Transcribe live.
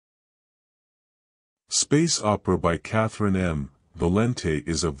Space Opera by Catherynne M. Valente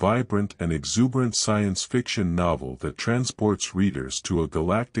is a vibrant and exuberant science fiction novel that transports readers to a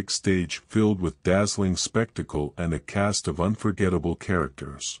galactic stage filled with dazzling spectacle and a cast of unforgettable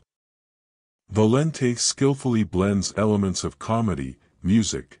characters. Valente skillfully blends elements of comedy,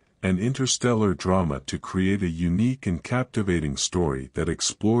 music, and interstellar drama to create a unique and captivating story that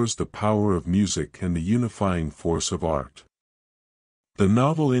explores the power of music and the unifying force of art. The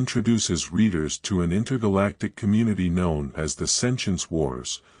novel introduces readers to an intergalactic community known as the Sentience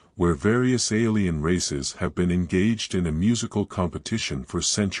Wars, where various alien races have been engaged in a musical competition for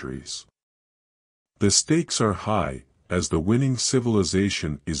centuries. The stakes are high, as the winning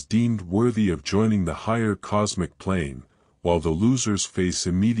civilization is deemed worthy of joining the higher cosmic plane, while the losers face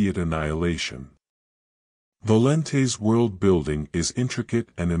immediate annihilation. Valente's world-building is intricate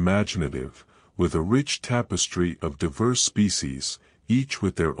and imaginative, with a rich tapestry of diverse species, each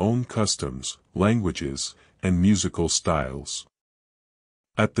with their own customs, languages, and musical styles.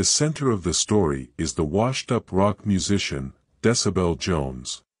 At the center of the story is the washed-up rock musician, Decibel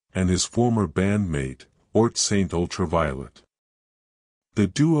Jones, and his former bandmate, Oort St. Ultraviolet. The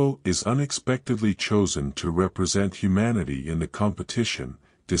duo is unexpectedly chosen to represent humanity in the competition,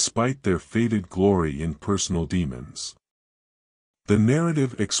 despite their faded glory in personal demons. The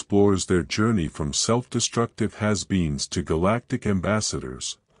narrative explores their journey from self-destructive has-beens to galactic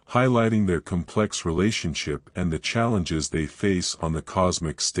ambassadors, highlighting their complex relationship and the challenges they face on the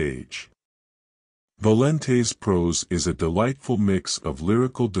cosmic stage. Valente's prose is a delightful mix of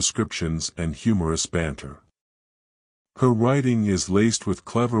lyrical descriptions and humorous banter. Her writing is laced with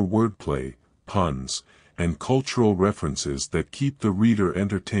clever wordplay, puns, and cultural references that keep the reader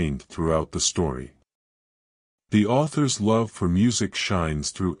entertained throughout the story. The author's love for music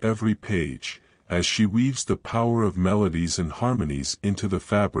shines through every page, as she weaves the power of melodies and harmonies into the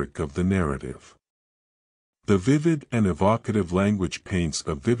fabric of the narrative. The vivid and evocative language paints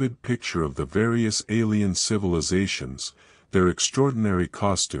a vivid picture of the various alien civilizations, their extraordinary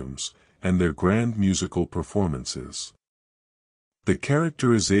costumes, and their grand musical performances. The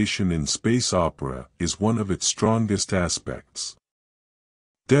characterization in space opera is one of its strongest aspects.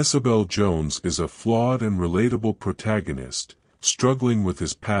 Decibel Jones is a flawed and relatable protagonist, struggling with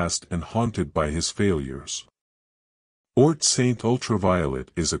his past and haunted by his failures. Oort St. Ultraviolet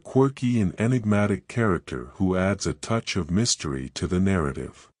is a quirky and enigmatic character who adds a touch of mystery to the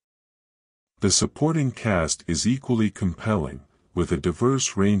narrative. The supporting cast is equally compelling, with a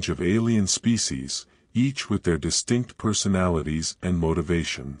diverse range of alien species, each with their distinct personalities and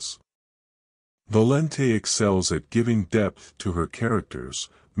motivations. Valente excels at giving depth to her characters,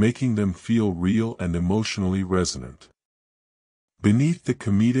 making them feel real and emotionally resonant. Beneath the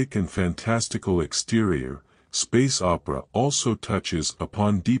comedic and fantastical exterior, space opera also touches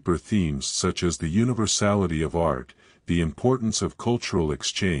upon deeper themes such as the universality of art, the importance of cultural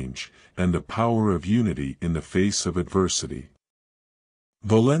exchange, and the power of unity in the face of adversity.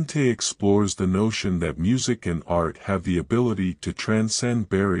 Valente explores the notion that music and art have the ability to transcend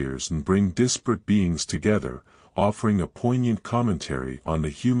barriers and bring disparate beings together, offering a poignant commentary on the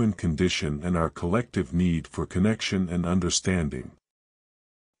human condition and our collective need for connection and understanding.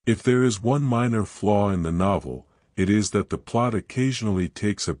 If there is one minor flaw in the novel, it is that the plot occasionally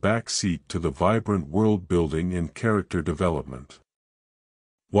takes a back seat to the vibrant world-building and character development.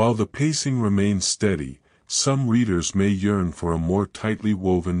 While the pacing remains steady, some readers may yearn for a more tightly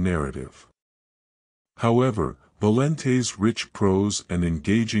woven narrative. However, Valente's rich prose and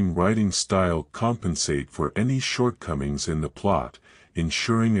engaging writing style compensate for any shortcomings in the plot,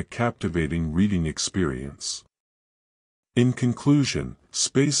 ensuring a captivating reading experience. In conclusion,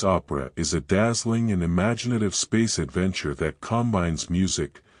 space opera is a dazzling and imaginative space adventure that combines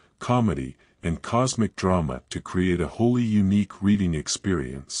music, comedy, and cosmic drama to create a wholly unique reading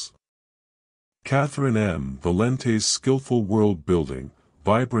experience. Catherynne M. Valente's skillful world-building,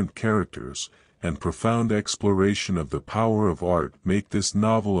 vibrant characters, and profound exploration of the power of art make this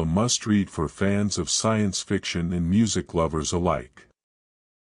novel a must-read for fans of science fiction and music lovers alike.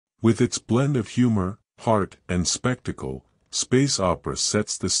 With its blend of humor, heart, and spectacle, space opera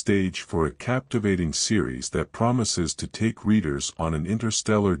sets the stage for a captivating series that promises to take readers on an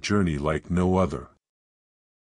interstellar journey like no other.